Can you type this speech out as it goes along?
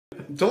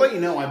to let you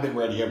know I've been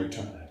ready every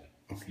time.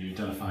 You've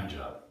done a fine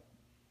job.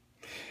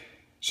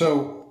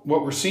 So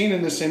what we're seeing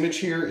in this image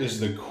here is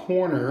the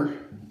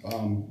corner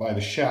by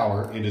the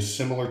shower. It is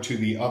similar to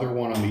the other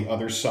one on the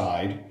other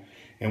side.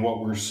 And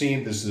what we're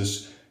seeing is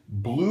this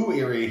blue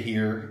area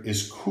here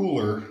is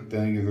cooler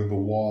than either the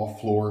wall,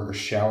 floor, or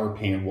shower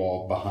pan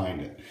wall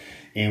behind it.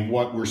 And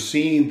what we're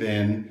seeing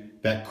then,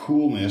 that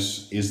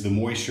coolness, is the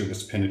moisture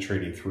that's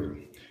penetrating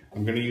through.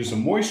 I'm going to use a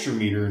moisture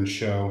meter and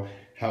show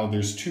how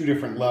there's two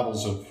different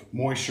levels of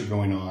moisture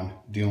going on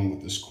dealing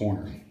with this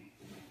corner.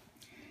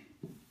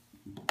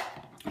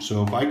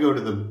 So if I go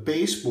to the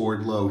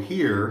baseboard low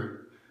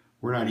here,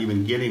 we're not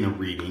even getting a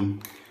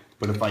reading.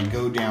 But if I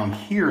go down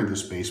here at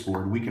this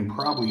baseboard, we can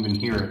probably even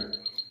hear it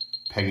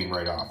pegging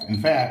right off.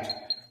 In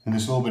fact, in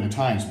this little bit of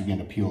time, it's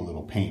beginning to peel a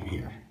little paint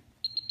here.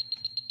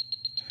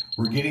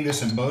 We're getting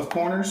this in both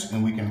corners,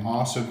 and we can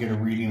also get a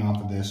reading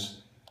off of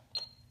this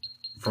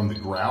from the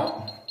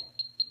grout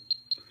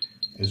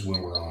is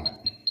when we're on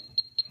it.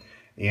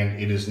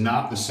 And it is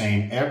not the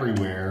same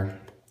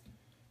everywhere.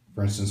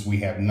 For instance, we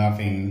have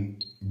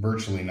nothing,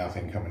 virtually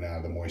nothing coming out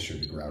of the moisture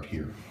of the grout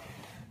here.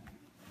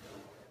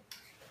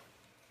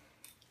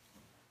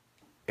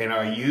 And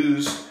I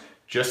use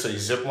just a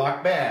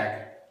Ziploc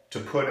bag to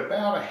put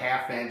about a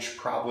 ½ inch,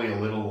 probably a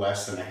little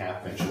less than a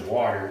 ½ inch of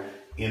water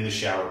in the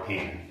shower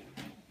pan.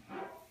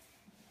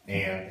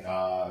 And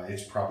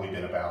it's probably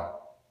been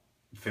about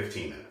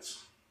 15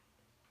 minutes.